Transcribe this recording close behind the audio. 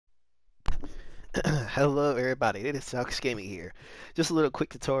Hello everybody, it is DauxGaming here. Just a little quick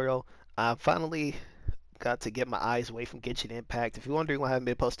tutorial. I finally got to get my eyes away from Genshin Impact. If you're wondering why I haven't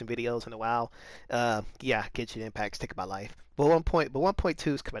been posting videos in a while, yeah, Genshin Impact's taking my life. But 1.2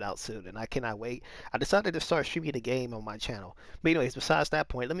 is coming out soon, and I cannot wait. I decided to start streaming the game on my channel. But anyways, besides that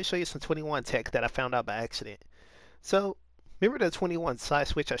point, let me show you some 21 tech that I found out by accident. So, remember the 21 side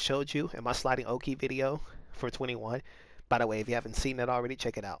switch I showed you in my sliding Oki video for 21? By the way, if you haven't seen that already,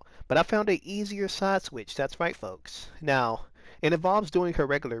 check it out. But I found an easier side switch. That's right, folks. Now, it involves doing her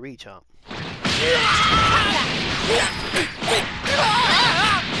regular rejump.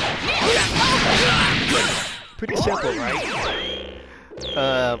 Pretty simple,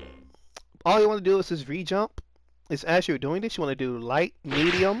 right? All you want to do is just rejump. Is as you're doing this, you want to do light,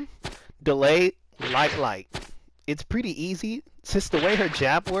 medium, delay, light, light. It's pretty easy. Since the way her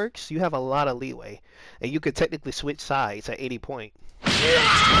jab works, you have a lot of leeway. And you could technically switch sides at any point.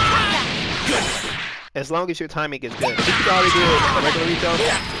 As long as your timing is good. If you can already do a regular rejump,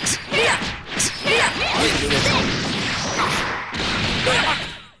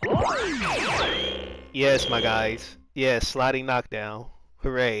 yes, my guys. Yes, sliding knockdown.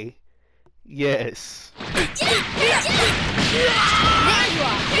 Hooray. Yes.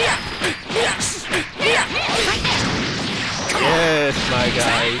 Yes, my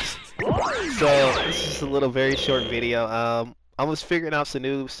guys. So this is a little very short video. I was figuring out some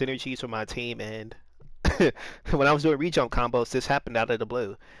new synergies for my team, and when I was doing rejump combos, this happened out of the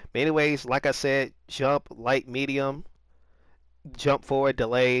blue. But anyways, like I said, jump, light, medium, jump forward,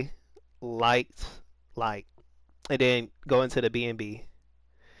 delay, light, light, and then go into the B&B.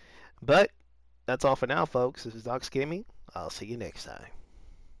 But that's all for now, folks. This is DauxGaming. I'll see you next time.